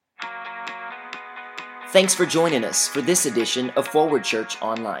Thanks for joining us for this edition of Forward Church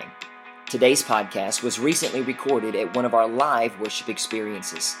Online. Today's podcast was recently recorded at one of our live worship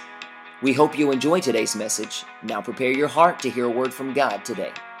experiences. We hope you enjoy today's message. Now prepare your heart to hear a word from God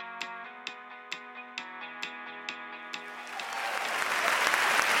today.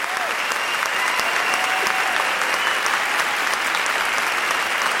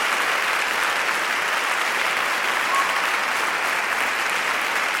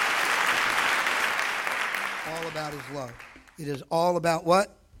 Love. It is all about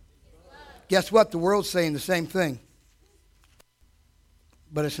what? Guess what? The world's saying the same thing.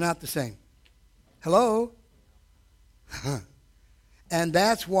 But it's not the same. Hello? And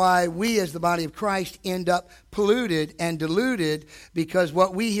that's why we as the body of Christ end up polluted and diluted, because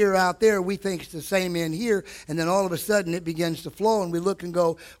what we hear out there, we think it's the same in here, and then all of a sudden it begins to flow and we look and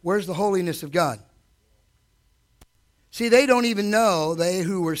go, where's the holiness of God? See, they don't even know, they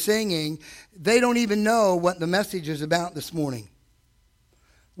who were singing, they don't even know what the message is about this morning.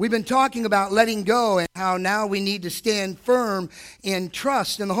 We've been talking about letting go and how now we need to stand firm in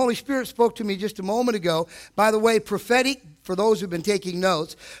trust. And the Holy Spirit spoke to me just a moment ago. By the way, prophetic, for those who've been taking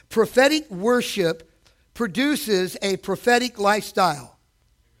notes, prophetic worship produces a prophetic lifestyle.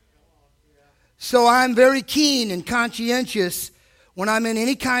 So I'm very keen and conscientious when I'm in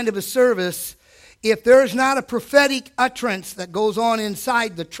any kind of a service. If there's not a prophetic utterance that goes on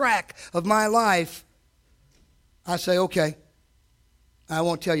inside the track of my life, I say, okay, I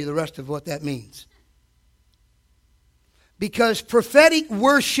won't tell you the rest of what that means. Because prophetic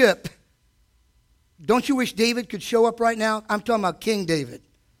worship, don't you wish David could show up right now? I'm talking about King David.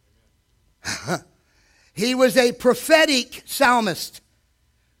 He was a prophetic psalmist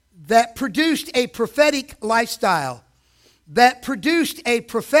that produced a prophetic lifestyle, that produced a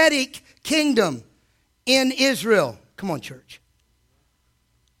prophetic kingdom in Israel. Come on, church.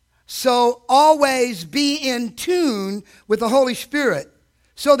 So always be in tune with the Holy Spirit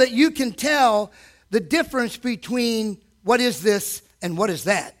so that you can tell the difference between what is this and what is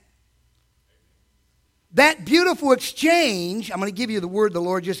that. That beautiful exchange, I'm going to give you the word the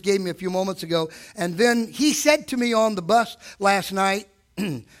Lord just gave me a few moments ago, and then he said to me on the bus last night,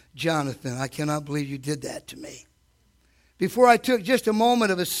 Jonathan, I cannot believe you did that to me. Before I took just a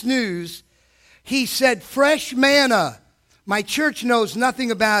moment of a snooze, he said, fresh manna. My church knows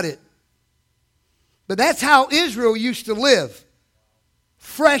nothing about it. But that's how Israel used to live.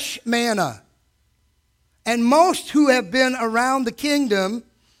 Fresh manna. And most who have been around the kingdom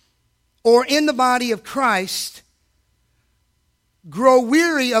or in the body of Christ grow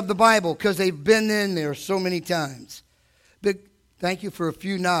weary of the Bible because they've been in there so many times. But thank you for a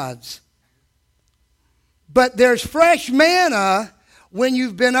few nods. But there's fresh manna when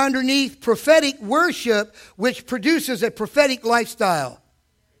you've been underneath prophetic worship, which produces a prophetic lifestyle.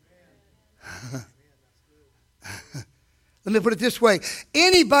 Let me put it this way.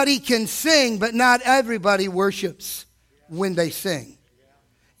 Anybody can sing, but not everybody worships when they sing.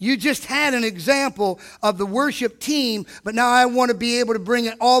 You just had an example of the worship team, but now I want to be able to bring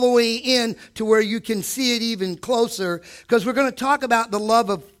it all the way in to where you can see it even closer, because we're going to talk about the love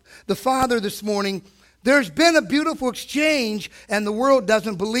of the Father this morning. There's been a beautiful exchange, and the world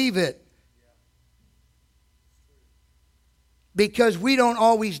doesn't believe it. Because we don't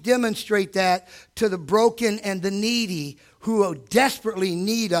always demonstrate that to the broken and the needy who desperately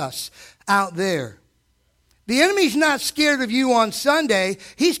need us out there. The enemy's not scared of you on Sunday.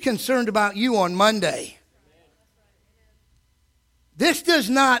 He's concerned about you on Monday. This does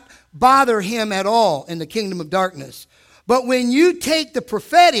not bother him at all in the kingdom of darkness. But when you take the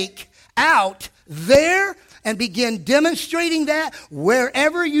prophetic out there and begin demonstrating that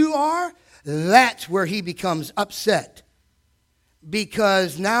wherever you are, that's where he becomes upset.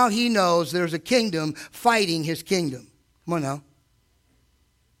 Because now he knows there's a kingdom fighting his kingdom. Come on now.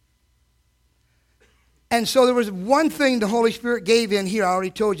 And so there was one thing the Holy Spirit gave in here, I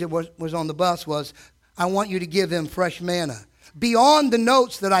already told you was on the bus, was I want you to give them fresh manna. Beyond the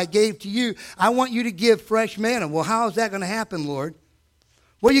notes that I gave to you, I want you to give fresh manna. Well, how is that going to happen, Lord?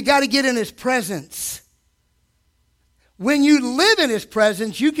 Well, you got to get in his presence. When you live in his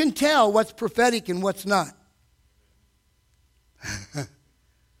presence, you can tell what's prophetic and what's not.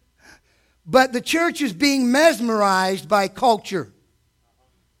 But the church is being mesmerized by culture.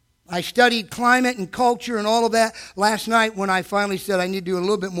 I studied climate and culture and all of that last night when I finally said I need to do a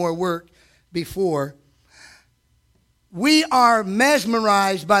little bit more work before. We are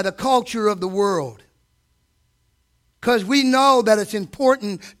mesmerized by the culture of the world. Because we know that it's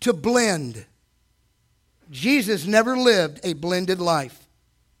important to blend. Jesus never lived a blended life.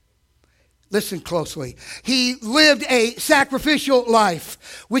 Listen closely. He lived a sacrificial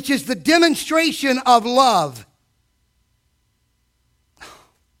life, which is the demonstration of love.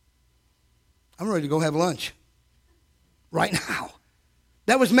 I'm ready to go have lunch right now.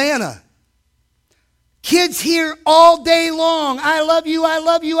 That was manna. Kids hear all day long, I love you, I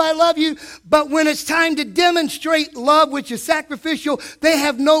love you, I love you. But when it's time to demonstrate love, which is sacrificial, they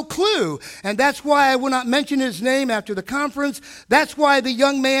have no clue. And that's why I will not mention his name after the conference. That's why the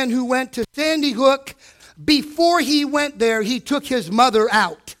young man who went to Sandy Hook, before he went there, he took his mother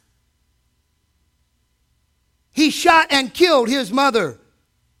out. He shot and killed his mother.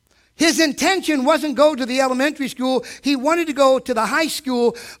 His intention wasn't go to the elementary school. He wanted to go to the high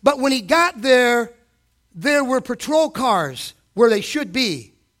school. But when he got there, there were patrol cars where they should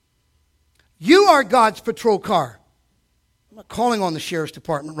be. You are God's patrol car. I'm not calling on the sheriff's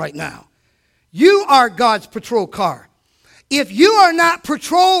department right now. You are God's patrol car. If you are not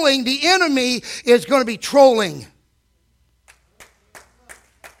patrolling, the enemy is going to be trolling.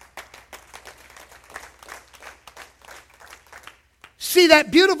 See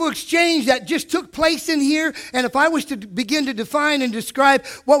that beautiful exchange that just took place in here? And if I was to begin to define and describe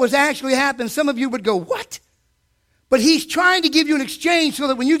what was actually happening, some of you would go, what? But he's trying to give you an exchange so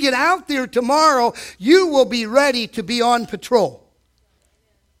that when you get out there tomorrow, you will be ready to be on patrol.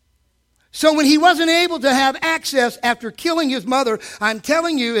 So when he wasn't able to have access after killing his mother, I'm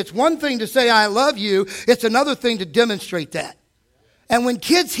telling you, it's one thing to say, I love you. It's another thing to demonstrate that. And when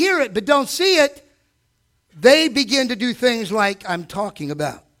kids hear it but don't see it, they begin to do things like I'm talking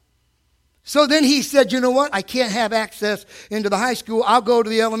about. So then he said, you know what? I can't have access into the high school. I'll go to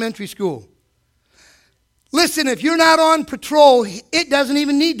the elementary school. Listen, if you're not on patrol, it doesn't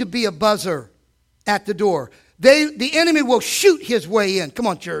even need to be a buzzer at the door. The enemy will shoot his way in. Come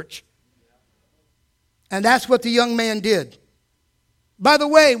on, church. And that's what the young man did. By the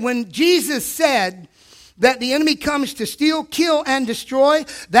way, when Jesus said that the enemy comes to steal, kill, and destroy,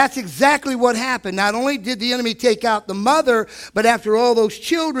 that's exactly what happened. Not only did the enemy take out the mother, but after all those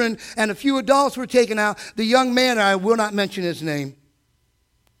children and a few adults were taken out, the young man, I will not mention his name,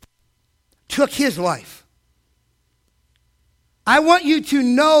 took his life. I want you to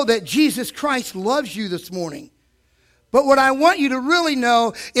know that Jesus Christ loves you this morning. But what I want you to really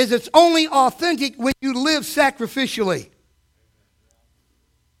know is it's only authentic when you live sacrificially.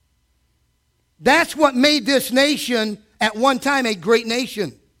 That's what made this nation at one time a great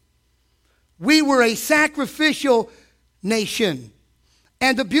nation. We were a sacrificial nation.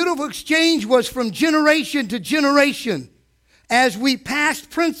 And the beautiful exchange was from generation to generation as we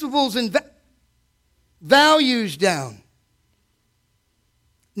passed principles and values down.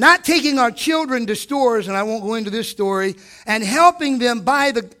 Not taking our children to stores, and I won't go into this story, and helping them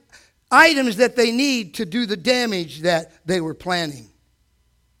buy the items that they need to do the damage that they were planning.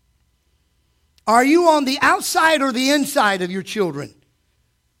 Are you on the outside or the inside of your children?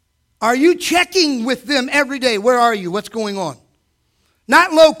 Are you checking with them every day? Where are you? What's going on?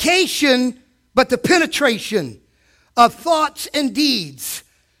 Not location, but the penetration of thoughts and deeds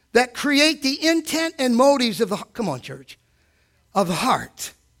that create the intent and motives of the, come on, church, of the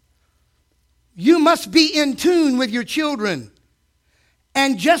heart. You must be in tune with your children.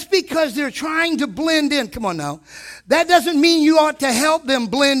 And just because they're trying to blend in, come on now, that doesn't mean you ought to help them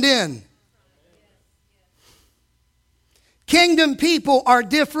blend in. Kingdom people are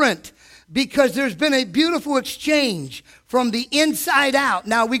different because there's been a beautiful exchange from the inside out.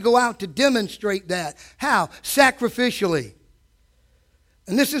 Now we go out to demonstrate that. How? Sacrificially.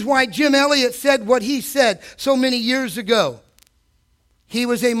 And this is why Jim Elliot said what he said so many years ago. He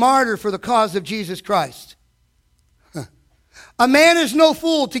was a martyr for the cause of Jesus Christ. A man is no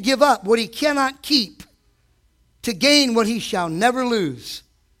fool to give up what he cannot keep to gain what he shall never lose.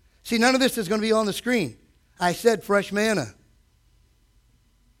 See, none of this is going to be on the screen. I said fresh manna.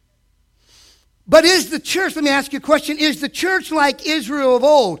 But is the church, let me ask you a question, is the church like Israel of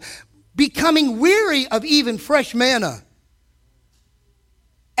old, becoming weary of even fresh manna?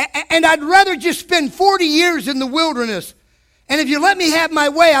 And I'd rather just spend 40 years in the wilderness. And if you let me have my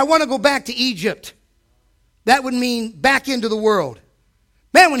way, I want to go back to Egypt. That would mean back into the world.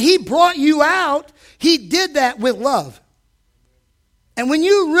 Man, when he brought you out, he did that with love. And when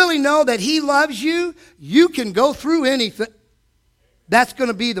you really know that he loves you, you can go through anything. That's going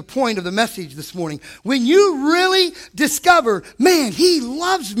to be the point of the message this morning. When you really discover, man, he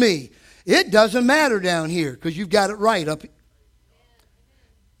loves me, it doesn't matter down here because you've got it right up.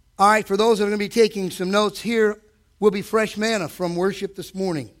 All right, for those that are going to be taking some notes, here will be fresh manna from worship this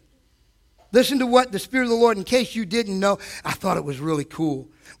morning. Listen to what the Spirit of the Lord, in case you didn't know, I thought it was really cool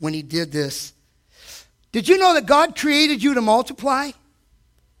when he did this. Did you know that God created you to multiply?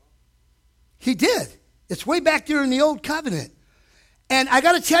 He did. It's way back there in the Old Covenant. And I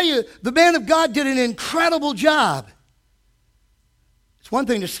got to tell you, the man of God did an incredible job. It's one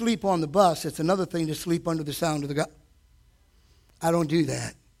thing to sleep on the bus. It's another thing to sleep under the sound of the gospel. I don't do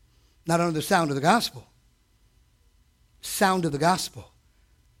that. Not under the sound of the gospel. Sound of the gospel.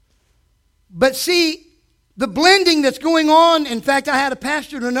 But see, the blending that's going on, in fact, I had a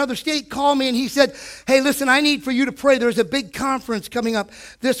pastor in another state call me and he said, hey, listen, I need for you to pray. There's a big conference coming up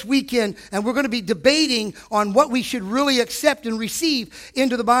this weekend and we're going to be debating on what we should really accept and receive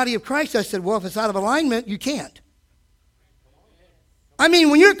into the body of Christ. I said, well, if it's out of alignment, you can't. I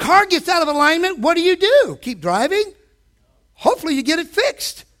mean, when your car gets out of alignment, what do? Keep driving? Hopefully you get it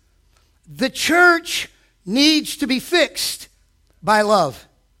fixed. The church needs to be fixed by love.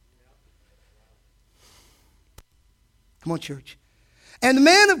 Come on, church. And the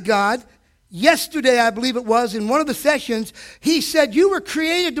man of God, yesterday, I believe it was, in one of the sessions, he said, you were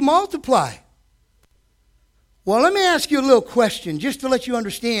created to multiply. Well, let me ask you a little question, just to let you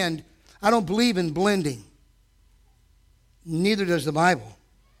understand, I don't believe in blending. Neither does the Bible.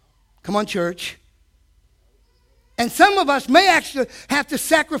 Come on, church. And some of us may actually have to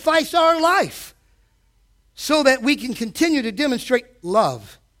sacrifice our life so that we can continue to demonstrate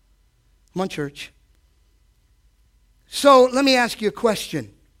love. Come on, church. So let me ask you a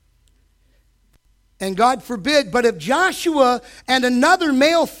question. And God forbid, but if Joshua and another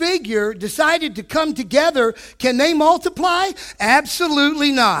male figure decided to come together, can they multiply?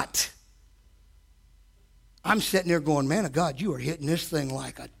 Absolutely not. I'm sitting there going, man of God, you are hitting this thing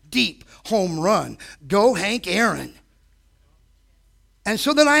like a deep home run. Go Hank Aaron. And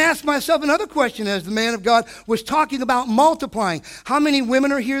so then I asked myself another question as the man of God was talking about multiplying. How many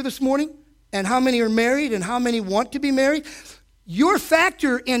women are here this morning? And how many are married? And how many want to be married? Your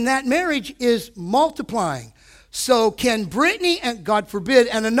factor in that marriage is multiplying. So can Brittany and, God forbid,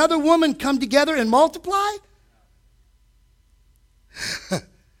 and another woman come together and multiply?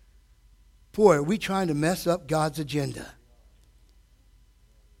 Boy, are we trying to mess up God's agenda.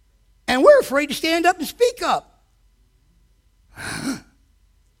 And we're afraid to stand up and speak up.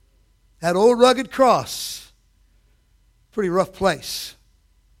 That old rugged cross, pretty rough place.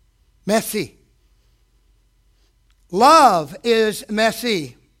 Messy. Love is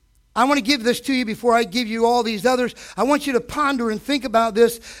messy. I want to give this to you before I give you all these others. I want you to ponder and think about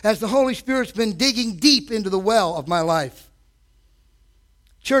this as the Holy Spirit's been digging deep into the well of my life.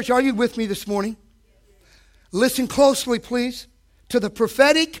 Church, are you with me this morning? Listen closely, please, to the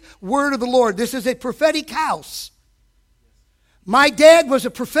prophetic word of the Lord. This is a prophetic house. My dad was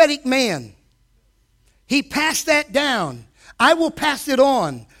a prophetic man. He passed that down. I will pass it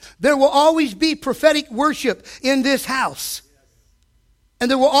on. There will always be prophetic worship in this house. And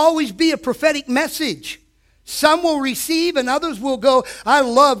there will always be a prophetic message. Some will receive and others will go, I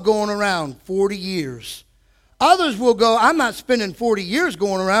love going around 40 years. Others will go, I'm not spending 40 years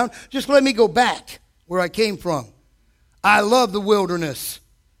going around. Just let me go back where I came from. I love the wilderness.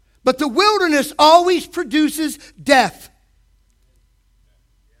 But the wilderness always produces death.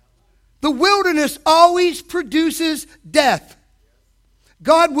 The wilderness always produces death.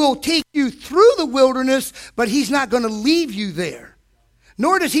 God will take you through the wilderness, but He's not going to leave you there.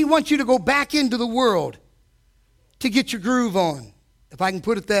 Nor does He want you to go back into the world to get your groove on, if I can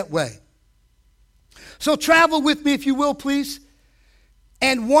put it that way. So travel with me, if you will, please.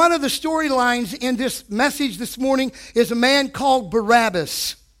 And one of the storylines in this message this morning is a man called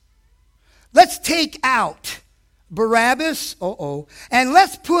Barabbas. Let's take out Barabbas, and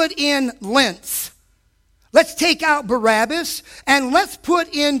let's put in Lentz. Let's take out Barabbas and let's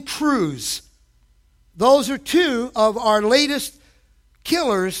put in Cruz. Those are two of our latest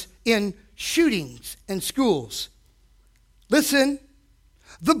killers in shootings and schools. Listen,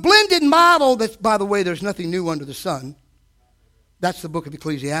 the blended model, that's, by the way, there's nothing new under the sun. That's the book of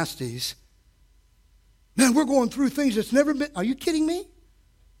Ecclesiastes. Man, we're going through things that's never been. Are you kidding me?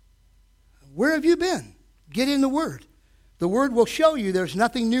 Where have you been? Get in the Word. The Word will show you there's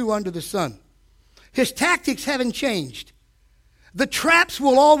nothing new under the sun. His tactics haven't changed. The traps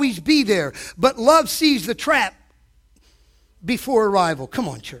will always be there, but love sees the trap before arrival. Come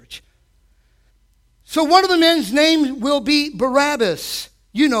on, church. So one of the men's name will be Barabbas.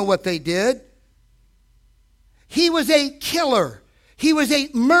 You know what they did. He was a killer. He was a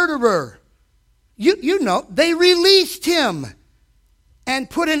murderer. You know, they released him and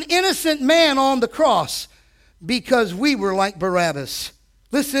put an innocent man on the cross because we were like Barabbas.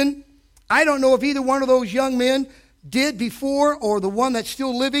 Listen, I don't know if either one of those young men did before or the one that's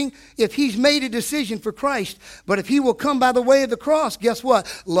still living, if he's made a decision for Christ. But if he will come by the way of the cross, guess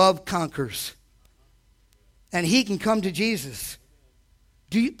what? Love conquers. And he can come to Jesus.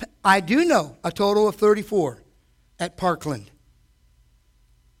 I do know a total of 34 at Parkland.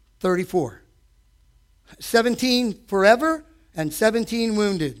 34. 17 forever and 17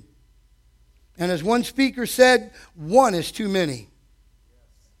 wounded. And as one speaker said, one is too many.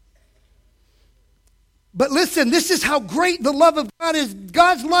 But listen, this is how great the love of God is.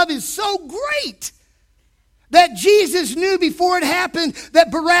 God's love is so great that Jesus knew before it happened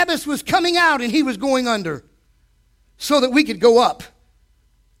that Barabbas was coming out and he was going under so that we could go up.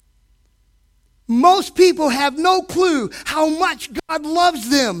 Most people have no clue how much God loves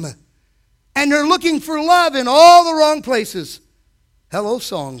them. And they're looking for love in all the wrong places. Hello,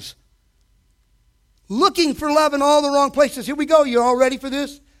 songs. Looking for love in all the wrong places. Here we go. You all ready for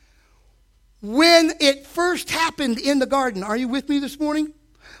this? When it first happened in the garden, are you with me this morning?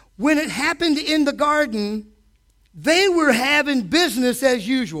 When it happened in the garden, they were having business as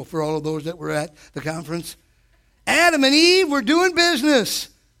usual for all of those that were at the conference. Adam and Eve were doing business.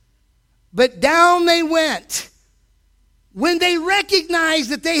 But down they went. When they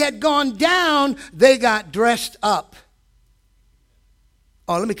recognized that they had gone down, they got dressed up.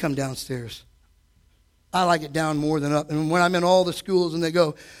 Oh, let me come downstairs. I like it down more than up. And when I'm in all the schools and they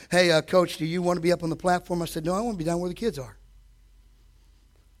go, hey, coach, do you want to be up on the platform? I said, no, I want to be down where the kids are.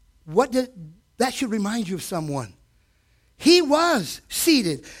 That should remind you of someone. He was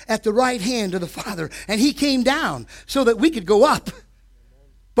seated at the right hand of the Father, and he came down so that we could go up.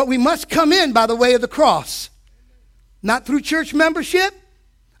 But we must come in by the way of the cross. Not through church membership,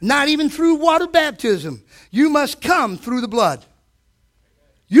 not even through water baptism. You must come through the blood.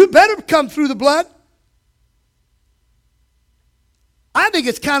 You better come through the blood. I think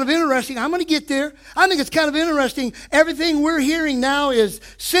it's kind of interesting. I'm going to get there. I think it's kind of interesting. Everything we're hearing now is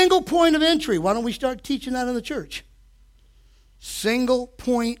single point of entry. Why don't we start teaching that in the church? Single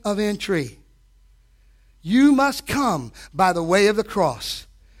point of entry. You must come by the way of the cross.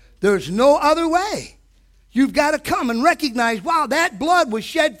 There's no other way. You've got to come and recognize, wow, that blood was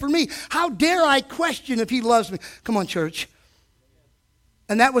shed for me. How dare I question if he loves me? Come on, church.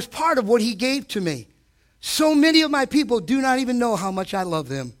 And that was part of what he gave to me. So many of my people do not even know how much I love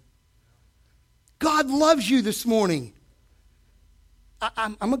them. God loves you this morning.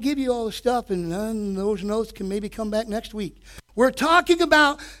 I'm going to give you all the stuff, and those notes can maybe come back next week. We're talking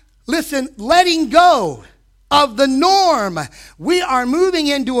about, listen, letting go of the norm. We are moving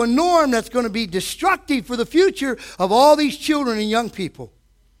into a norm that's going to be destructive for the future of all these children and young people.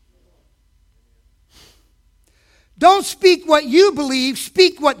 Don't speak what you believe,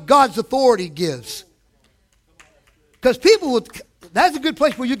 speak what God's authority gives. Because that's a good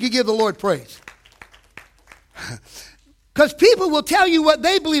place where you can give the Lord praise. Because people will tell you what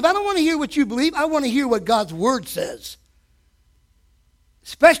they believe. I don't want to hear what you believe. I want to hear what God's word says.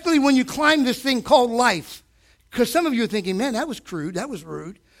 Especially when you climb this thing called life. Because some of you are thinking, man, that was crude. That was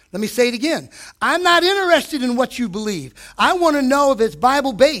rude. Let me say it again. I'm not interested in what you believe. I want to know if it's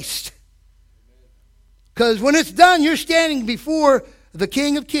Bible-based. Because when it's done, you're standing before the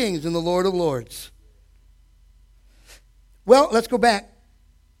King of Kings and the Lord of Lords. Well, let's go back.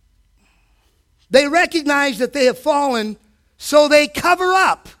 They recognize that they have fallen, so they cover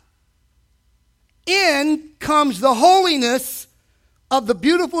up. In comes the holiness of the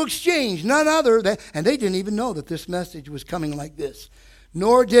beautiful exchange, none other and they didn't even know that this message was coming like this.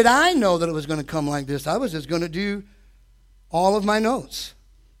 Nor did I know that it was going to come like this. I was just going to do all of my notes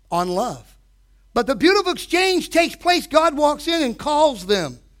on love. But the beautiful exchange takes place. God walks in and calls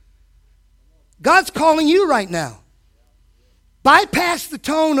them. God's calling you right now. Bypass the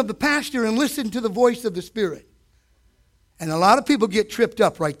tone of the pastor and listen to the voice of the Spirit. And a lot of people get tripped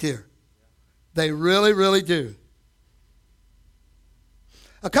up right there. They really, really do.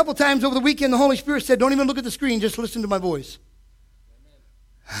 A couple times over the weekend, the Holy Spirit said, don't even look at the screen, just listen to my voice.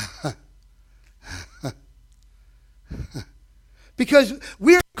 Because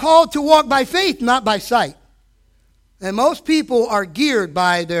we're called to walk by faith, not by sight. And most people are geared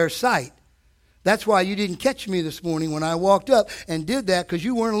by their sight. That's why you didn't catch me this morning when I walked up and did that, because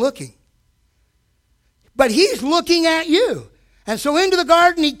you weren't looking. But he's looking at you. And so into the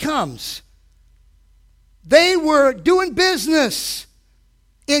garden he comes. They were doing business,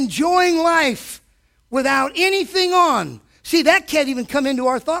 enjoying life without anything on. See, that can't even come into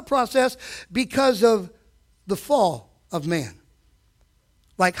our thought process because of the fall of man.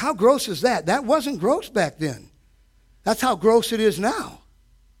 Like, how gross is that? That wasn't gross back then. That's how gross it is now.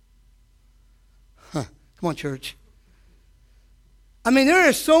 Come on, church. I mean, there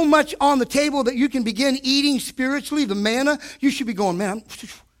is so much on the table that you can begin eating spiritually, the manna. You should be going, man.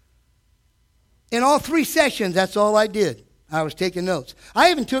 In all 3 sessions, that's all I did. I was taking notes.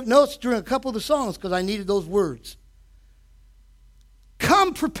 I even took notes during a couple of the songs because I needed those words.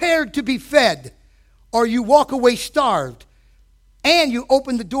 come prepared to be fed, or you walk away starved, and you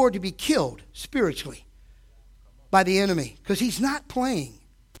open the door to be killed spiritually by the enemy. Because he's not playing.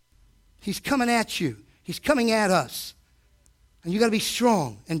 He's coming at you. He's coming at us. And you got to be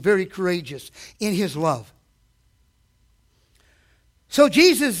strong and very courageous in his love. So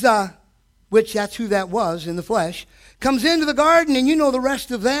Jesus, which that's who that was in the flesh, comes into the garden, and you know the rest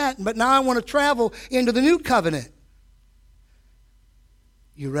of that. But now I want to travel into the new covenant.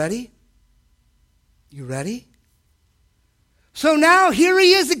 You ready? You ready? So now here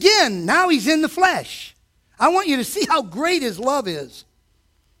he is again. Now he's in the flesh. I want you to see how great his love is.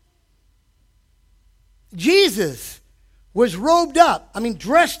 Jesus was robed up,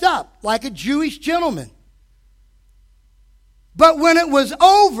 dressed up like a Jewish gentleman. But when it was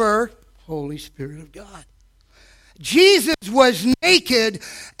over, Holy Spirit of God, Jesus was naked,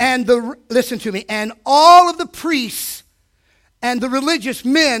 and listen to me, and all of the priests and the religious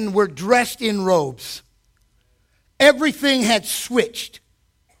men were dressed in robes. Everything had switched.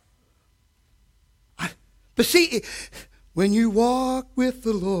 But see, when you walk with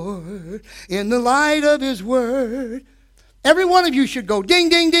the Lord in the light of his word, every one of you should go ding,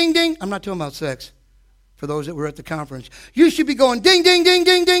 ding, ding, ding. I'm not talking about sex for those that were at the conference. You should be going ding, ding, ding,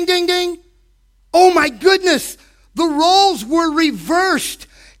 ding, ding, ding, ding. Oh my goodness, the roles were reversed.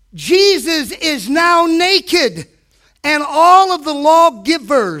 Jesus is now naked, and all of the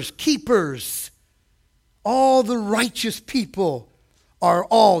lawgivers, keepers, all the righteous people are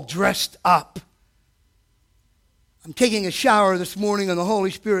all dressed up. I'm taking a shower this morning, and the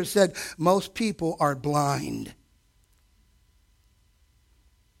Holy Spirit said, most people are blind. I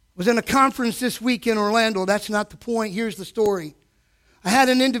was in a conference this week in Orlando. That's not the point. Here's the story. I had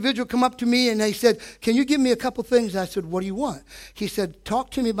an individual come up to me, and they said, can you give me a couple things? I said, what do you want? He said, talk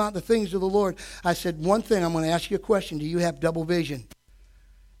to me about the things of the Lord. I said, one thing, I'm going to ask you a question. Do you have double vision?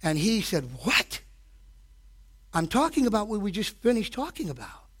 And he said, what? I'm talking about what we just finished talking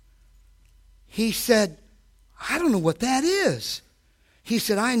about. He said, I don't know what that is. He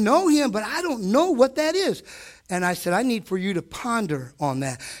said, I know him, but I don't know what that is. And I said, I need for you to ponder on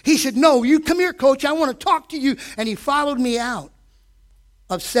that. He said, no, you come here, coach. I want to talk to you. And he followed me out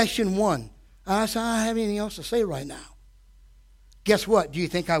of session 1. And I said, I don't have anything else to say right now. Guess what? Do you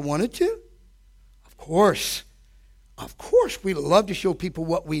think I wanted to? Of course. Of course, we love to show people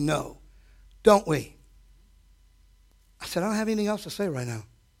what we know, don't we? I said, I don't have anything else to say right now.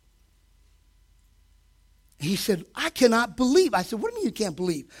 He said, I cannot believe. I said, what do you mean you can't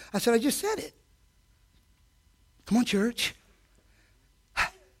believe? I said, I just said it. Come on, church.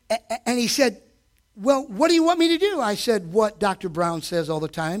 And he said, well, what do you want me to do? I said, what Dr. Brown says all the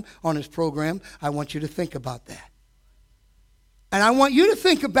time on his program. I want you to think about that. And I want you to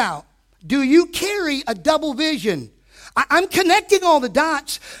think about, do you carry a double vision? I'm connecting all the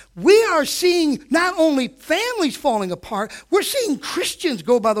dots. We are seeing not only families falling apart, we're seeing Christians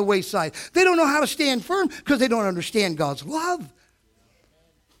go by the wayside. They don't know how to stand firm because they don't understand God's love.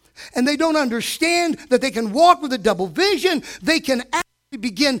 And they don't understand that they can walk with a double vision. They can actually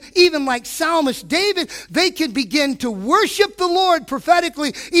begin, even like Psalmist David, they can begin to worship the Lord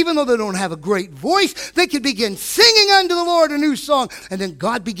prophetically, even though they don't have a great voice. They can begin singing unto the Lord a new song, and then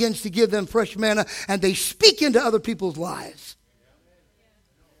God begins to give them fresh manna, and they speak into other people's lives.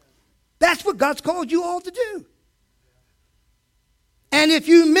 That's what God's called you all to do. And if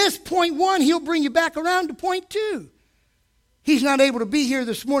you miss point 1, he'll bring you back around to point 2. He's not able to be here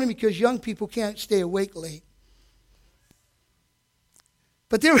this morning because young people can't stay awake late.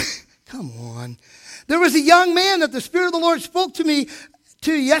 But come on. There was a young man that the Spirit of the Lord spoke to me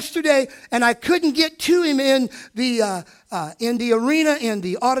to yesterday, and I couldn't get to him in the arena, in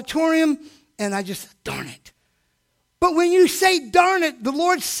the auditorium, and I just, darn it. But when you say darn it, the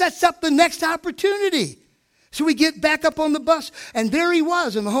Lord sets up the next opportunity. So we get back up on the bus, and there he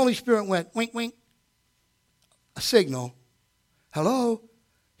was, and the Holy Spirit went, wink, wink, a signal. Hello,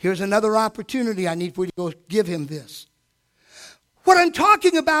 here's another opportunity. I need for you to go give him this. What I'm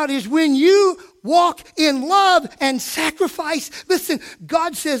talking about is when you walk in love and sacrifice. Listen,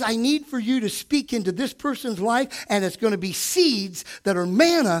 God says, I need for you to speak into this person's life, and it's going to be seeds that are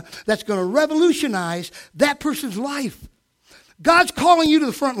manna that's going to revolutionize that person's life. God's calling you to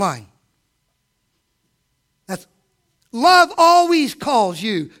the front line. Love always calls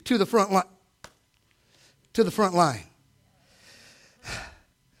you to the front line. To the front line.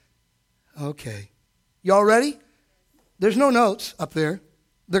 Okay. Y'all ready? There's no notes up there.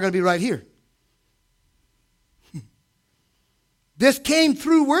 They're going to be right here. This came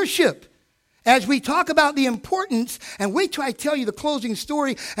through worship. As we talk about the importance, and wait till I tell you the closing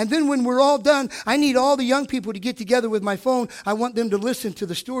story, and then when we're all done, I need all the young people to get together with my phone. I want them to listen to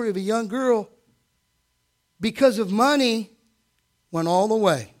the story of a young girl, because of money, went all the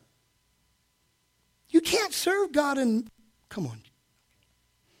way. You can't serve God and, come on.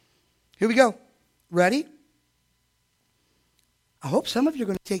 Here we go. Ready? I hope some of you are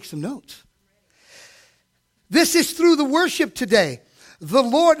going to take some notes. This is through the worship today. The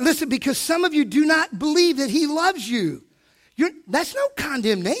Lord, listen, because some of you do not believe that He loves you. That's no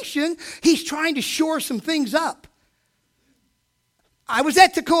condemnation. He's trying to shore some things up. I was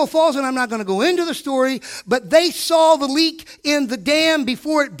at Toccoa Falls, and I'm not going to go into the story, but they saw the leak in the dam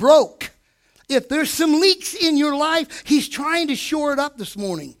before it broke. If there's some leaks in your life, He's trying to shore it up this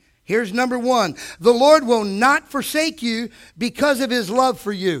morning. Here's number one. The Lord will not forsake you because of His love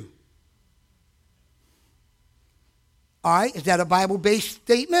for you. All right, is that a Bible-based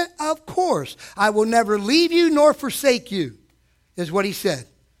statement? Of course. I will never leave you nor forsake you, is what He said.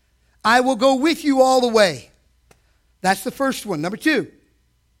 I will go with you all the way. That's the first one. Number two.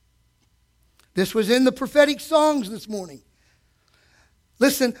 This was in the prophetic songs this morning.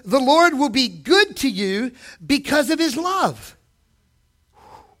 Listen, the Lord will be good to you because of His love.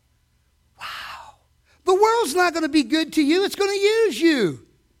 Wow. The world's not going to be good to you. It's going to use you.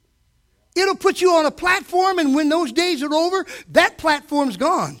 It'll put you on a platform, and when those days are over, that platform's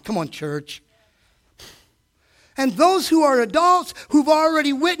gone. Come on, church. And those who are adults, who've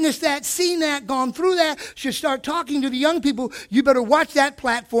already witnessed that, seen that, gone through that, should start talking to the young people. You better watch that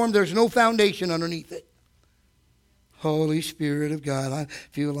platform. There's no foundation underneath it. Holy Spirit of God, I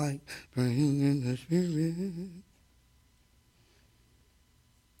feel like praying in the Spirit.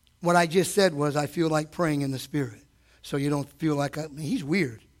 What I just said was, I feel like praying in the Spirit. So you don't feel like, he's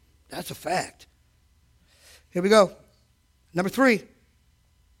weird. That's a fact. Here we go. Number three.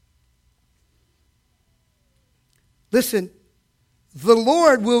 Listen, the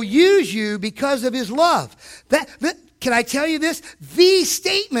Lord will use you because of His love. Can I tell you this? These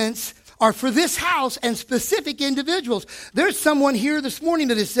statements are for this house and specific individuals. There's someone here this morning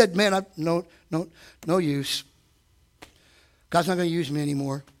that has said, man, no use. God's not going to use me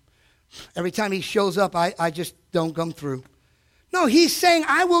anymore. Every time He shows up, I just don't come through. No, He's saying,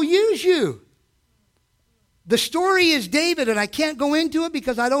 I will use you. The story is David, and I can't go into it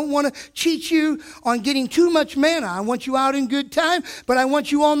because I don't want to cheat you on getting too much manna. I want you out in good time, but I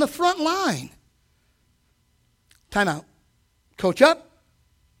want you on the front line. Time out. Coach up.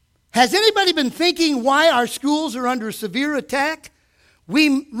 Has anybody been thinking why our schools are under severe attack?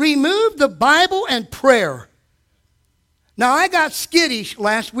 We removed the Bible and prayer. Now, I got skittish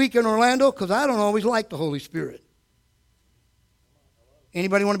last week in Orlando because I don't always like the Holy Spirit.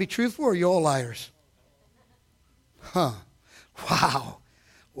 Anybody want to be truthful, or are you all liars? Huh.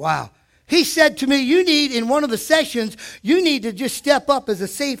 Wow. He said to me, in one of the sessions, you need to just step up as a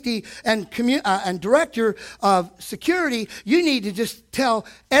safety and director of security. You need to just tell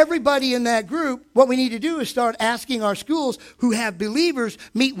everybody in that group what we need to do is start asking our schools who have believers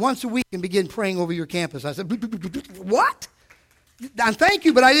meet once a week and begin praying over your campus. I said, what? Thank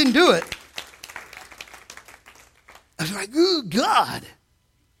you, but I didn't do it. I was like, oh, God.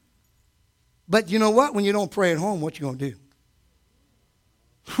 But you know what? When you don't pray at home, what you going to do?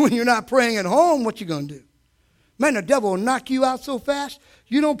 When you're not praying at home, what you going to do? Man, the devil will knock you out so fast.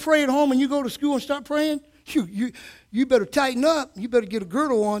 You don't pray at home and you go to school and start praying, you better tighten up. You better get a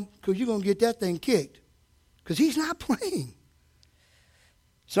girdle on because you're going to get that thing kicked. Because he's not playing.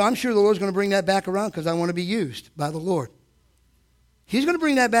 So I'm sure the Lord's going to bring that back around because I want to be used by the Lord. He's going to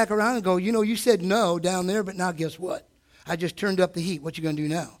bring that back around and go, you said no down there, but now guess what? I just turned up the heat. What you going to do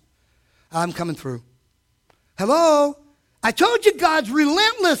now? I'm coming through. Hello? I told you God's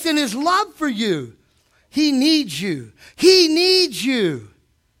relentless in His love for you. He needs you. He needs you.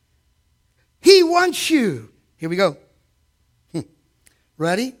 He wants you. Here we go.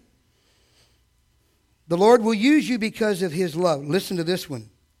 Ready? The Lord will use you because of His love. Listen to this one.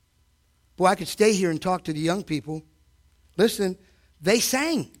 Boy, I could stay here and talk to the young people. Listen, they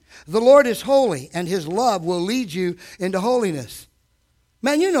sang. The Lord is holy, and His love will lead you into holiness.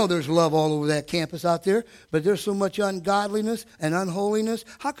 Man, there's love all over that campus out there, but there's so much ungodliness and unholiness.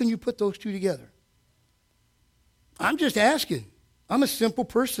 How can you put those two together? I'm just asking. I'm a simple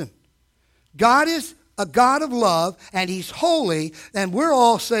person. God is a God of love, and He's holy, and we're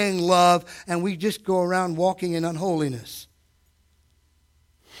all saying love, and we just go around walking in unholiness.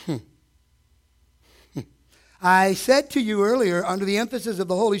 I said to you earlier, under the emphasis of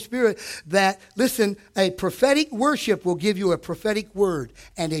the Holy Spirit, that, listen, a prophetic worship will give you a prophetic word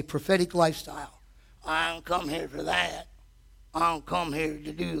and a prophetic lifestyle. I don't come here for that. I don't come here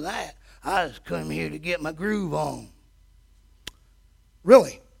to do that. I just come here to get my groove on.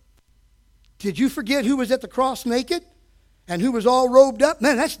 Really? Did you forget who was at the cross naked and who was all robed up?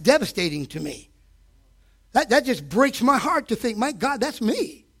 Man, that's devastating to me. That just breaks my heart to think, my God, that's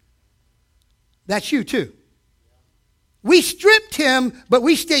me. That's you too. We stripped him, but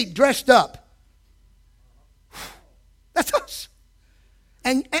we stayed dressed up. That's us.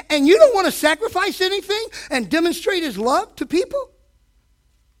 And you don't want to sacrifice anything and demonstrate his love to people?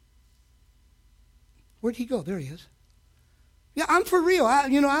 Where'd he go? There he is. Yeah, I'm for real. I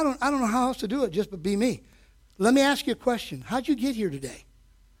don't know how else to do it, just but be me. Let me ask you a question. How'd you get here today?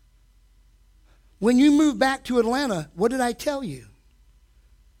 When you moved back to Atlanta, what did I tell you?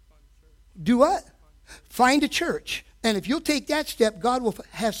 Do what? Find a church. And if you'll take that step, God will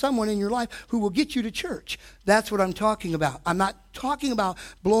have someone in your life who will get you to church. That's what I'm talking about. I'm not talking about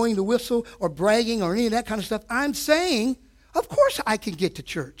blowing the whistle or bragging or any of that kind of stuff. I'm saying, of course I can get to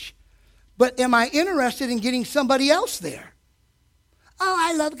church. But am I interested in getting somebody else there? Oh,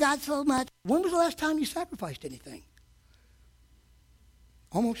 I love God so much. When was the last time you sacrificed anything?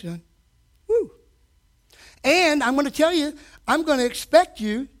 Almost done. Woo. And I'm going to tell you, I'm going to expect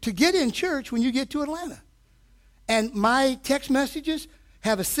you to get in church when you get to Atlanta. And my text messages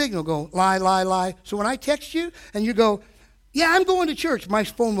have a signal go, lie, lie, lie. So when I text you and you go, yeah, I'm going to church, my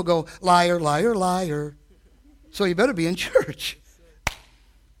phone will go, liar, liar, liar. So you better be in church.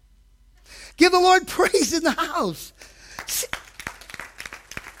 Give the Lord praise in the house.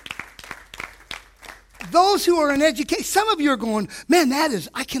 Those who are in education, some of you are going, man,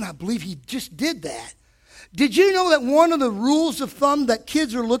 I cannot believe he just did that. Did you know that one of the rules of thumb that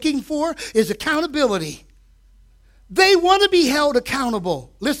kids are looking for is accountability? They want to be held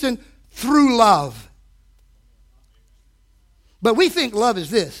accountable. Listen, through love. But we think love is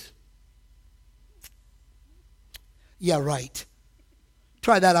this. Yeah, right.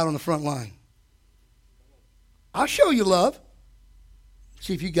 Try that out on the front line. I'll show you love.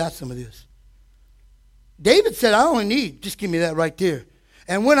 See if you got some of this. David said, I only need, just give me that right there.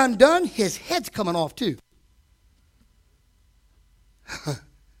 And when I'm done, his head's coming off too.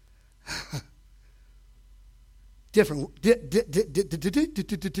 Different, isn't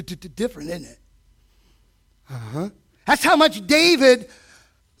it? That's how much David,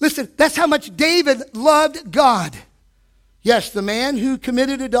 listen, that's how much David loved God. Yes, the man who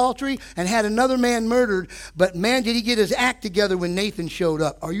committed adultery and had another man murdered, but man, did he get his act together when Nathan showed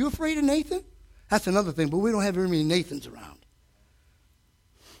up. Are you afraid of Nathan? That's another thing, but we don't have very many Nathans around.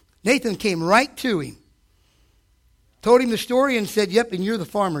 Nathan came right to him, told him the story and said, yep, and you're the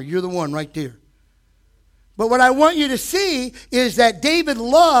farmer. You're the one right there. But what I want you to see is that David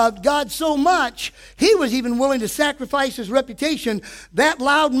loved God so much, he was even willing to sacrifice his reputation. That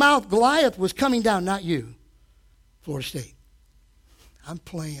loudmouth Goliath was coming down, not you, Florida State. I'm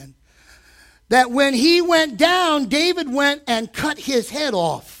playing. That when he went down, David went and cut his head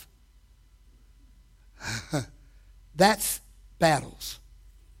off. That's battles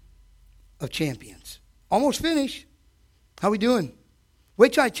of champions. Almost finished. How we doing?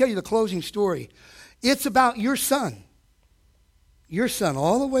 Wait till I tell you the closing story. It's about your son. Your son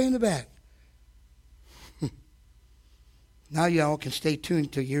all the way in the back. Now y'all can stay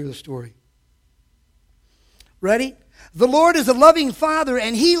tuned to hear the story. Ready? The Lord is a loving Father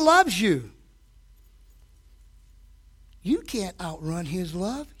and he loves you. You can't outrun his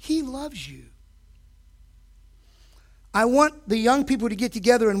love. He loves you. I want the young people to get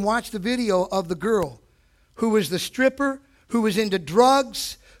together and watch the video of the girl who was the stripper, who was into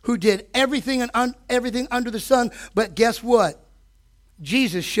drugs, who did everything and everything under the sun. But guess what?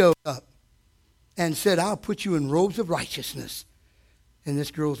 Jesus showed up and said, I'll put you in robes of righteousness in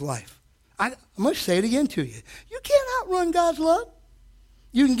this girl's life. I'm going to say it again to you. You can't outrun God's love.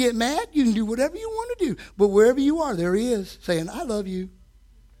 You can get mad. You can do whatever you want to do. But wherever you are, there he is saying, I love you.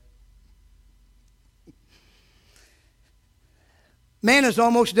 Man is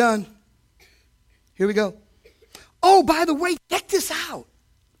almost done. Here we go. Oh, by the way, check this out.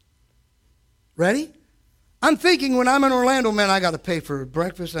 Ready? I'm thinking when I'm in Orlando, man, I got to pay for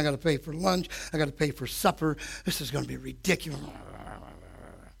breakfast. I got to pay for lunch. I got to pay for supper. This is going to be ridiculous.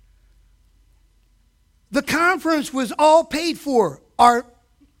 The conference was all paid for.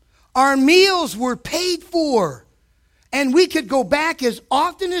 Our meals were paid for. And we could go back as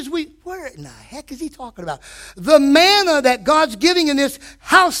often as where in the heck is he talking about? The manna that God's giving in this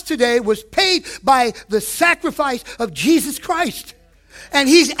house today was paid by the sacrifice of Jesus Christ. And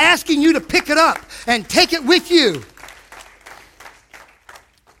he's asking you to pick it up and take it with you.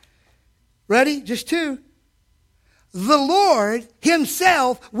 Ready? Just two. The Lord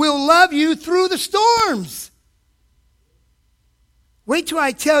himself will love you through the storms. Wait till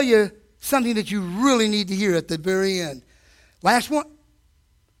I tell you something that you really need to hear at the very end. Last one.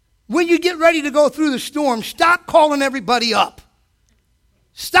 When you get ready to go through the storm, stop calling everybody up.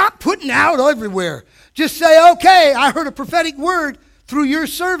 Stop putting out everywhere. Just say, okay, I heard a prophetic word through your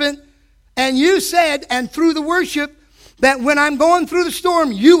servant, and you said, and through the worship, that when I'm going through the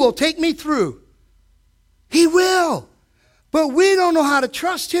storm, you will take me through. He will. But we don't know how to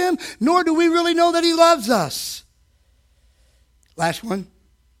trust him, nor do we really know that he loves us. Last one.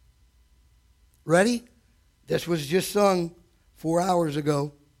 Ready? This was just sung 4 hours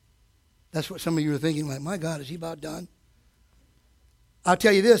ago. That's what some of you are thinking, like, my God, is he about done? I'll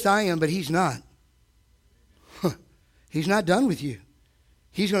tell you this, I am, but he's not. He's not done with you.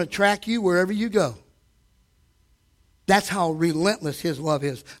 He's going to track you wherever you go. That's how relentless his love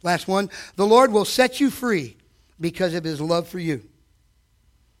is. Last one. The Lord will set you free because of his love for you.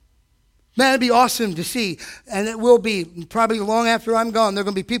 Man, it'd be awesome to see. And it will be, probably long after I'm gone, there are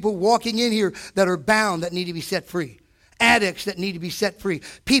going to be people walking in here that are bound that need to be set free. Addicts that need to be set free.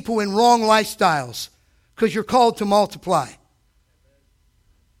 People in wrong lifestyles because you're called to multiply.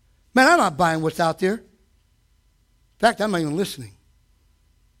 Man, I'm not buying what's out there. In fact, I'm not even listening.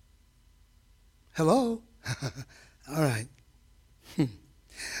 Hello? All right.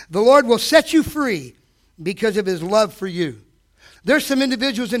 The Lord will set you free because of his love for you. There's some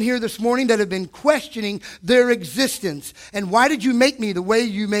individuals in here this morning that have been questioning their existence. And why did you make me the way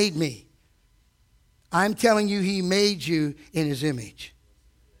you made me? I'm telling you, he made you in his image.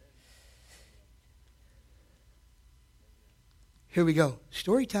 Here we go.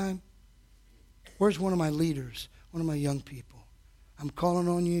 Story time. Where's one of my leaders? One of my young people? I'm calling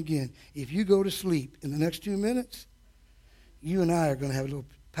on you again. If you go to sleep in the next 2 minutes, you and I are going to have a little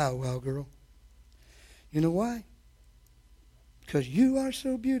powwow, girl. You know why? Because you are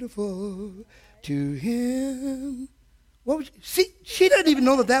so beautiful to him. What was, see, she doesn't even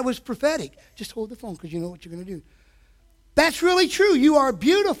know that that was prophetic. Just hold the phone because you know what you're going to do. That's really true. You are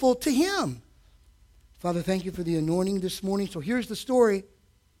beautiful to him. Father, thank you for the anointing this morning. So here's the story.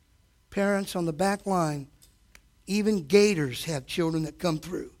 Parents on the back line, even gators have children that come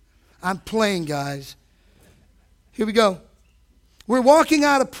through. I'm playing, guys. Here we go. We're walking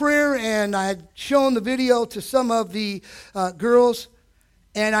out of prayer, and I had shown the video to some of the girls,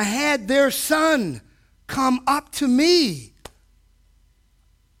 and I had their son come up to me.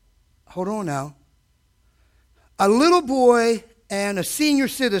 Hold on now. A little boy and a senior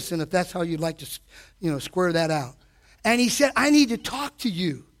citizen, if that's how you'd like to, square that out. And he said, I need to talk to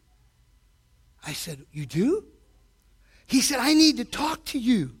you. I said, you do? He said, I need to talk to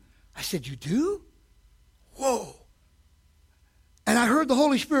you. I said, you do? Whoa. And I heard the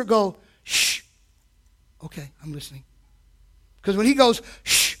Holy Spirit go, shh. Okay, I'm listening. Because when he goes,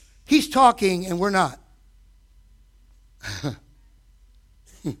 shh, he's talking and we're not.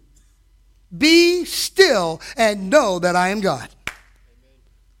 Be still and know that I am God.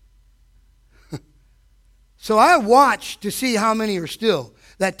 So I watch to see how many are still.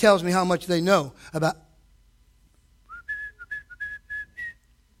 That tells me how much they know about.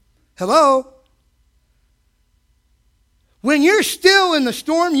 Hello? When you're still in the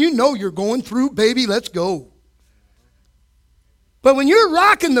storm, you know you're going through, baby, let's go. But when you're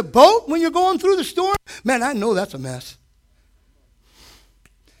rocking the boat, when you're going through the storm, man, I know that's a mess.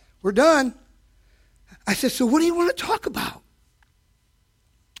 We're done. I said, so what do you want to talk about?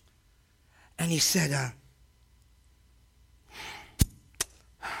 And he said,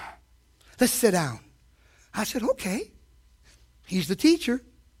 let's sit down. I said, okay. He's the teacher.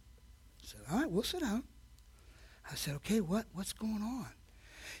 I said, all right, we'll sit down. I said, okay, what's going on?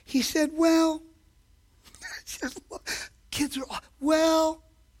 He said, well, kids are, well,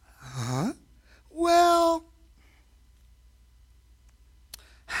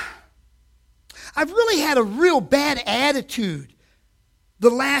 I've really had a real bad attitude the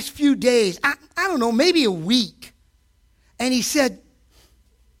last few days. I don't know, maybe a week. And he said,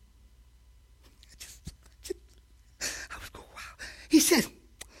 I was going, wow. He said,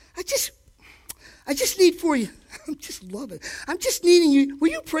 I just need for you. I'm just loving it. I'm just needing you. Will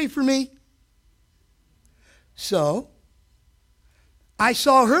you pray for me? So, I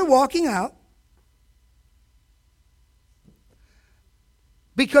saw her walking out.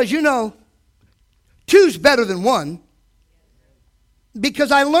 Because, two's better than one.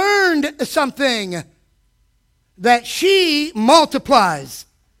 Because I learned something. That she multiplies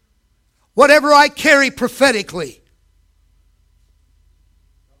whatever I carry prophetically.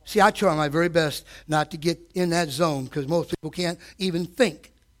 See, I try my very best not to get in that zone because most people can't even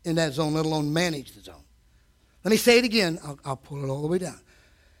think in that zone, let alone manage the zone. Let me say it again. I'll pull it all the way down.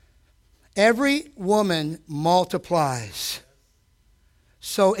 Every woman multiplies.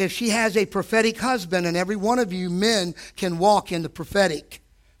 So if she has a prophetic husband, and every one of you men can walk in the prophetic.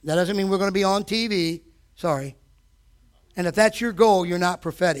 That doesn't mean we're going to be on TV. Sorry. And if that's your goal, you're not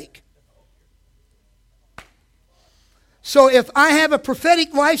prophetic. So if I have a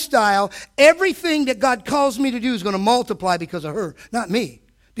prophetic lifestyle, everything that God calls me to do is going to multiply because of her, not me.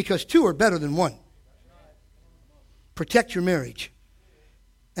 Because two are better than one. Protect your marriage.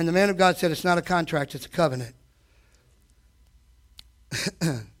 And the man of God said it's not a contract, it's a covenant.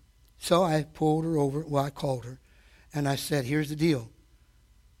 So I pulled her over. Well, I called her. And I said, here's the deal.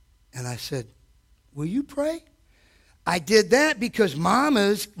 And I said, will you pray? I did that because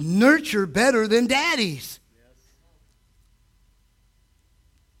mamas nurture better than daddies.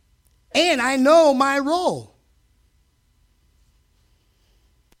 And I know my role.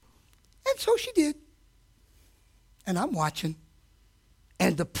 And so she did. And I'm watching.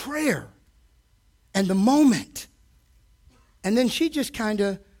 And the prayer. And the moment. And then she just kind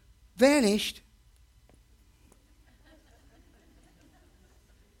of vanished.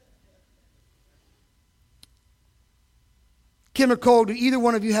 Kim or Cole, do either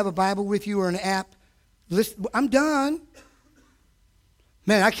one of you have a Bible with you or an app? Listen, I'm done.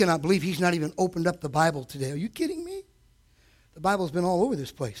 Man, I cannot believe he's not even opened up the Bible today. Are you kidding me? The Bible's been all over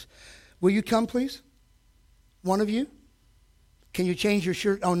this place. Will you come, please? One of you? Can you change your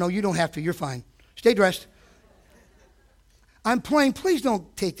shirt? Oh, no, you don't have to. You're fine. Stay dressed. I'm playing. Please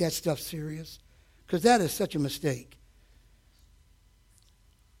don't take that stuff serious, because that is such a mistake.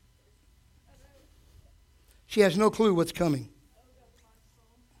 She has no clue what's coming.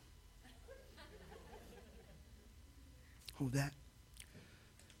 Hold that.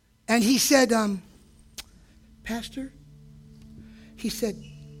 And he said, Pastor, he said,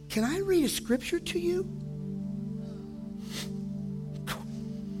 can I read a scripture to you?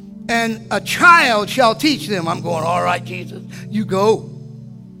 And a child shall teach them. I'm going, all right, Jesus, you go.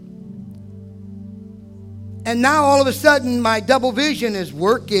 And now all of a sudden my double vision is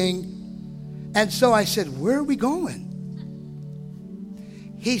working. And so I said, where are we going?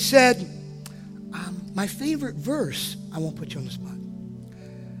 He said, my favorite verse. I won't put you on the spot.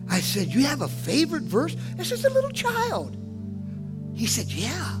 I said, you have a favorite verse? This is a little child. He said,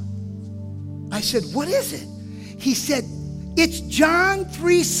 yeah. I said, what is it? He said, it's John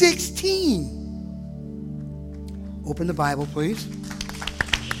 3:16. Open the Bible, please.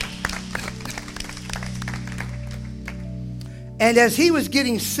 And as he was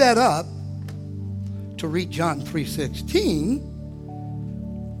getting set up to read John 3:16,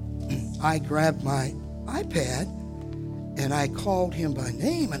 I grabbed my iPad and I called him by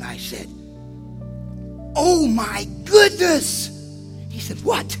name and I said, oh my goodness. He said,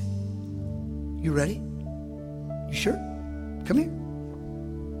 what? You ready? You sure? Come here.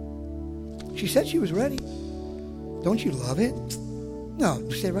 She said she was ready. Don't you love it? No,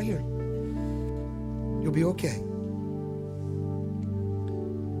 stay right here. You'll be okay.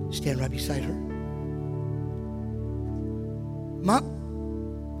 Stand right beside her. Mom.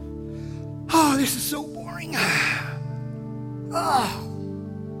 Oh, this is so boring. Oh.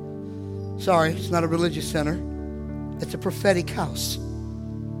 Sorry, it's not a religious center. It's a prophetic house.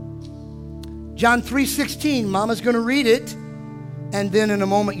 John 3:16, Mama's going to read it. And then in a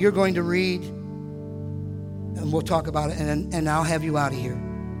moment you're going to read. And we'll talk about it. And I'll have you out of here.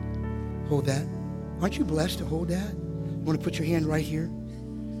 Hold that. Aren't you blessed to hold that? You want to put your hand right here?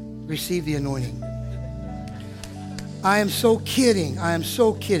 Receive the anointing. I am so kidding. I am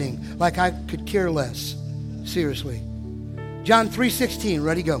so kidding. Like I could care less. Seriously. John 3:16.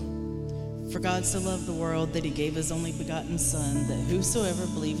 Ready, go. For God so loved the world that he gave his only begotten Son, that whosoever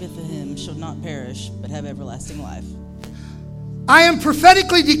believeth in him shall not perish, but have everlasting life. I am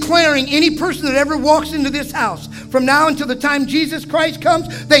prophetically declaring any person that ever walks into this house, from now until the time Jesus Christ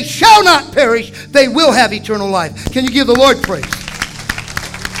comes, they shall not perish. They will have eternal life. Can you give the Lord praise?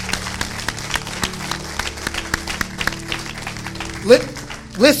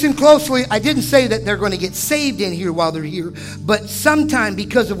 Listen closely. I didn't say that they're going to get saved in here while they're here, but sometime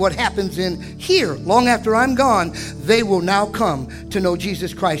because of what happens in here, long after I'm gone, they will now come to know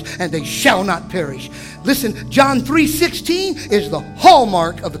Jesus Christ, and they shall not perish. Listen, John 3:16 is the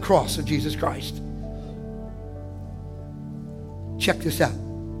hallmark of the cross of Jesus Christ. Check this out.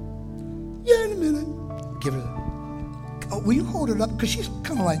 Yeah, in a minute. Give her. Oh, will you hold it up? Because she's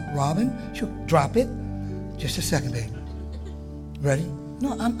kind of like Robin. She'll drop it. Just a second, babe. Ready?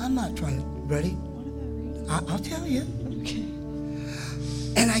 No, I'm not trying to. Ready? I'll tell you. Okay.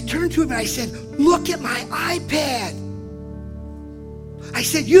 And I turned to him and I said, look at my iPad. I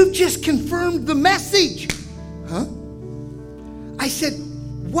said, you've just confirmed the message. Huh? I said,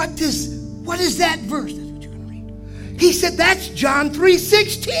 what is that verse? That's what you're going to read. He said, that's John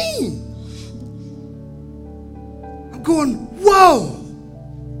 3:16. I'm going, whoa.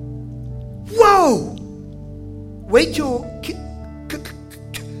 Whoa. Wait till...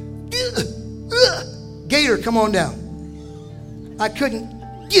 Gator, come on down. I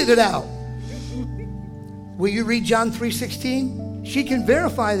couldn't get it out. Will you read John 3:16? She can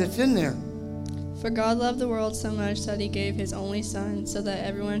verify that's in there. For God loved the world so much that he gave his only Son, so that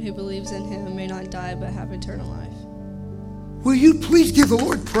everyone who believes in him may not die but have eternal life. Will you please give the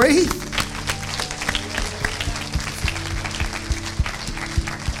Lord praise?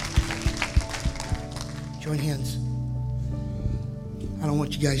 Join hands. I don't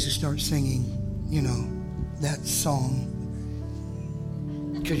want you guys to start singing, that song,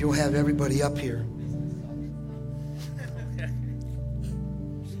 because you'll have everybody up here.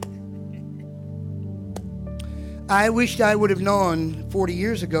 I wished I would have known 40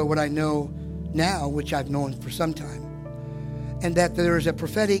 years ago what I know now, which I've known for some time, and that there is a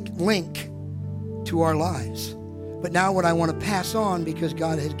prophetic link to our lives. But now what I want to pass on, because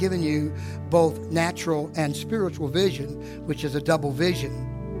God has given you both natural and spiritual vision, which is a double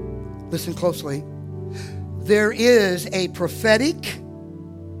vision. Listen closely. There is a prophetic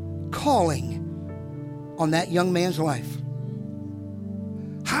calling on that young man's life.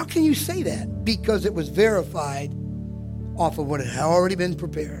 How can you say that? Because it was verified off of what had already been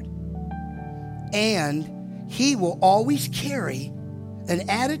prepared. And he will always carry an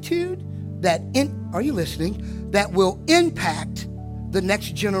attitude that, are you listening? That will impact the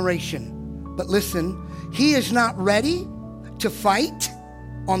next generation. But listen, he is not ready to fight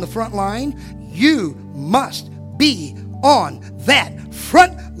on the front line. You must be on that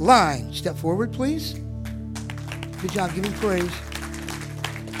front line. Step forward, please. Good job. Give him praise.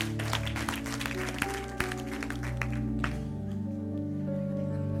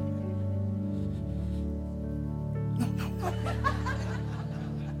 No.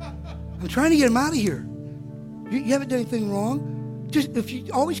 I'm trying to get him out of here. You haven't done anything wrong. Just if you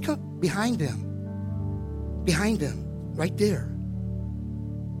always come behind them, right there.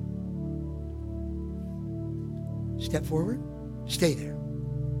 Step forward, stay there.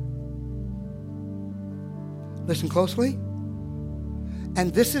 Listen closely.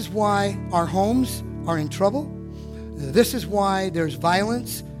 And this is why our homes are in trouble. This is why there's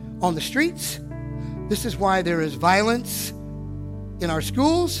violence on the streets. This is why there is violence in our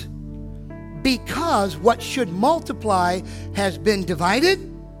schools. Because what should multiply has been divided.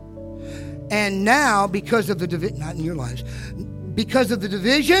 And now, because of the division, not in your lives, because of the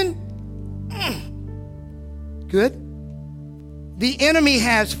division, good. The enemy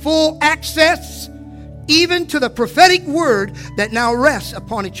has full access even to the prophetic word that now rests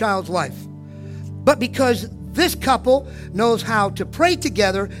upon a child's life. But because this couple knows how to pray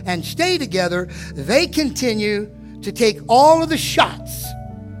together and stay together, they continue to take all of the shots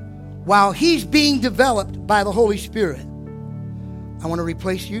while he's being developed by the Holy Spirit. I want to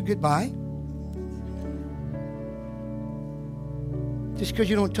replace you. Goodbye. Just because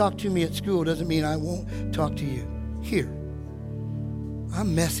you don't talk to me at school doesn't mean I won't talk to you here.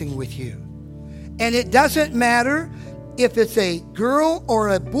 I'm messing with you. And it doesn't matter if it's a girl or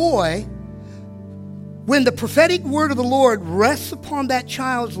a boy. When the prophetic word of the Lord rests upon that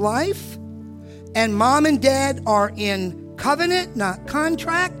child's life, and mom and dad are in covenant, not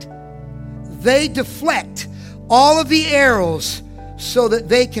contract, they deflect all of the arrows so that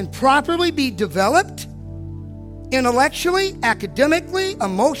they can properly be developed intellectually, academically,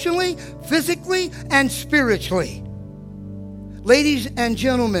 emotionally, physically, and spiritually. Ladies and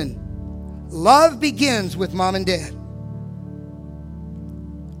gentlemen, love begins with mom and dad.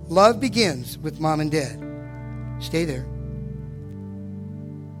 Love begins with mom and dad. Stay there.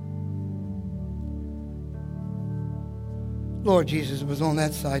 Lord Jesus was on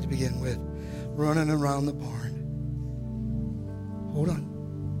that side to begin with, running around the barn. Hold on.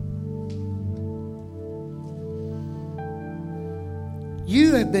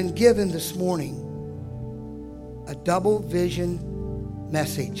 You have been given this morning a double vision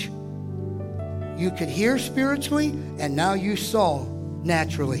message. You could hear spiritually, and now you saw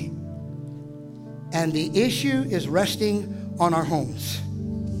naturally. And the issue is resting on our homes.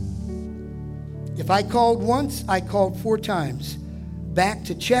 If I called once, I called 4 times back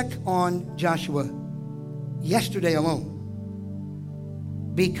to check on Joshua yesterday alone,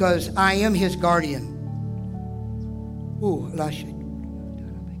 because I am his guardian.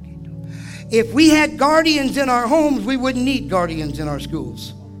 If we had guardians in our homes, we wouldn't need guardians in our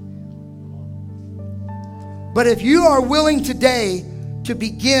schools. But if you are willing today to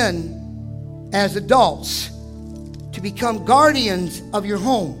begin as adults to become guardians of your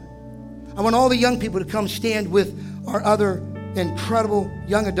home, I want all the young people to come stand with or other incredible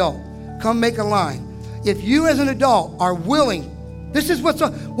young adult, come make a line. If you as an adult are willing, this is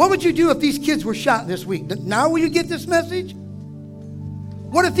what would you do if these kids were shot this week? Now will you get this message?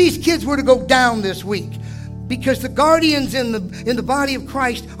 What if these kids were to go down this week because the guardians in the body of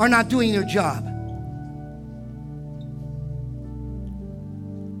Christ are not doing their job?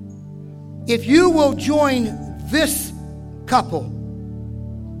 If you will join this couple,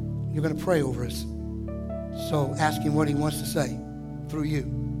 you're going to pray over us. So ask him what he wants to say through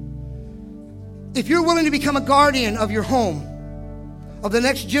you. If you're willing to become a guardian of your home, of the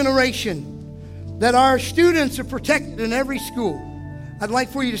next generation, that our students are protected in every school, I'd like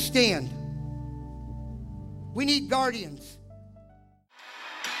for you to stand. We need guardians.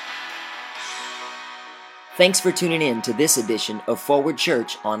 Thanks for tuning in to this edition of Forward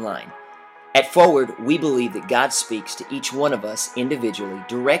Church Online. At Forward, we believe that God speaks to each one of us individually,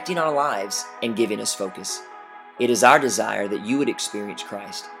 directing our lives and giving us focus. It is our desire that you would experience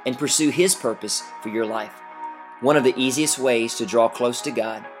Christ and pursue His purpose for your life. One of the easiest ways to draw close to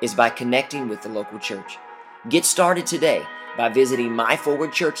God is by connecting with the local church. Get started today by visiting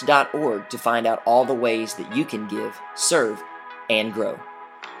myforwardchurch.org to find out all the ways that you can give, serve, and grow.